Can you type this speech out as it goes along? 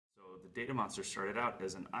Data Monster started out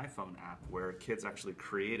as an iPhone app where kids actually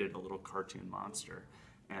created a little cartoon monster,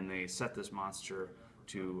 and they set this monster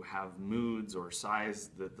to have moods or size.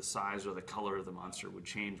 The size or the color of the monster would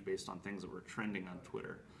change based on things that were trending on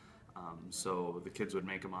Twitter. So the kids would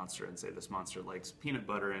make a monster and say this monster likes peanut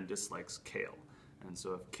butter and dislikes kale. And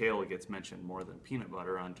so if kale gets mentioned more than peanut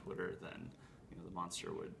butter on Twitter, then the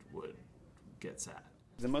monster would get sad.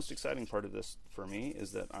 The most exciting part of this for me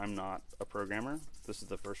is that I'm not a programmer. This is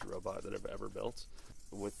the first robot that I've ever built.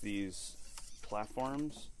 With these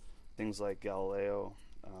platforms, things like Galileo,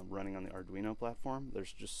 running on the Arduino platform,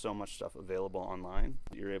 there's just so much stuff available online.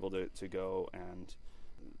 You're able to go and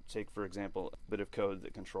take, for example, a bit of code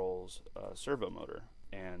that controls a servo motor,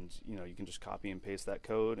 and you can just copy and paste that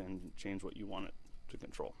code and change what you want it to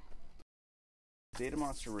control. Data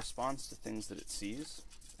Monster responds to things that it sees,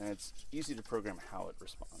 and it's easy to program how it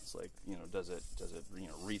responds. Like, does it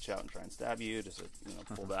reach out and try and stab you? Does it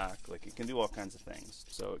pull back? Like, it can do all kinds of things.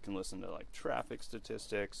 So it can listen to like traffic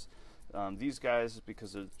statistics. These guys,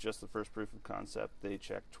 because it's just the first proof of concept, they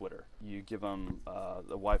check Twitter. You give them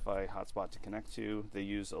the Wi-Fi hotspot to connect to. They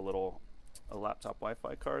use a laptop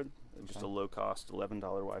Wi-Fi card, just a low-cost $11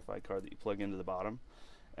 Wi-Fi card that you plug into the bottom,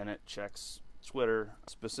 and it checks Twitter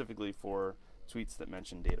specifically for tweets that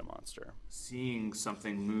mention Data Monster. Seeing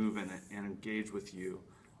something move and engage with you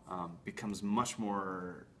becomes much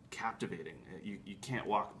more captivating. You can't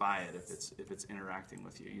walk by it if it's interacting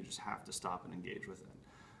with you. You just have to stop and engage with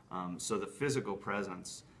it. So the physical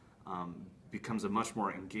presence becomes a much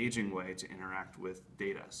more engaging way to interact with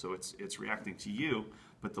data. So it's reacting to you,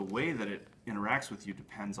 but the way that it interacts with you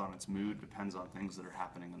depends on its mood, depends on things that are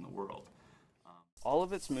happening in the world. All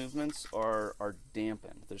of its movements are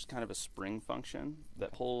dampened. There's kind of a spring function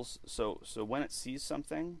that pulls. So when it sees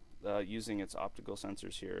something, using its optical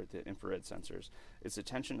sensors here, the infrared sensors, its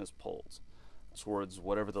attention is pulled towards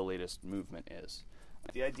whatever the latest movement is.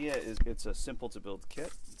 The idea is it's a simple to build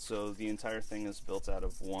kit. So the entire thing is built out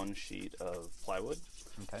of one sheet of plywood.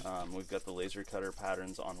 Okay. We've got the laser cutter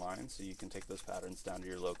patterns online, so you can take those patterns down to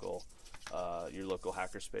your local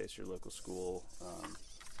hackerspace, your local school,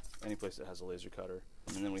 any place that has a laser cutter.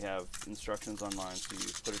 And then we have instructions online, so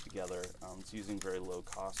you put it together. It's using very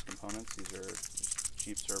low-cost components. These are just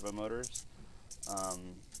cheap servo motors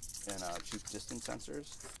and cheap distance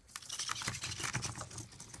sensors.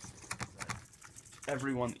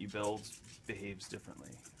 Every one that you build behaves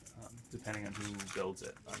differently, depending on who builds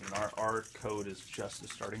it. I mean, our code is just a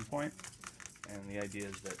starting point, and the idea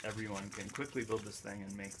is that everyone can quickly build this thing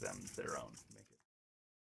and make them their own.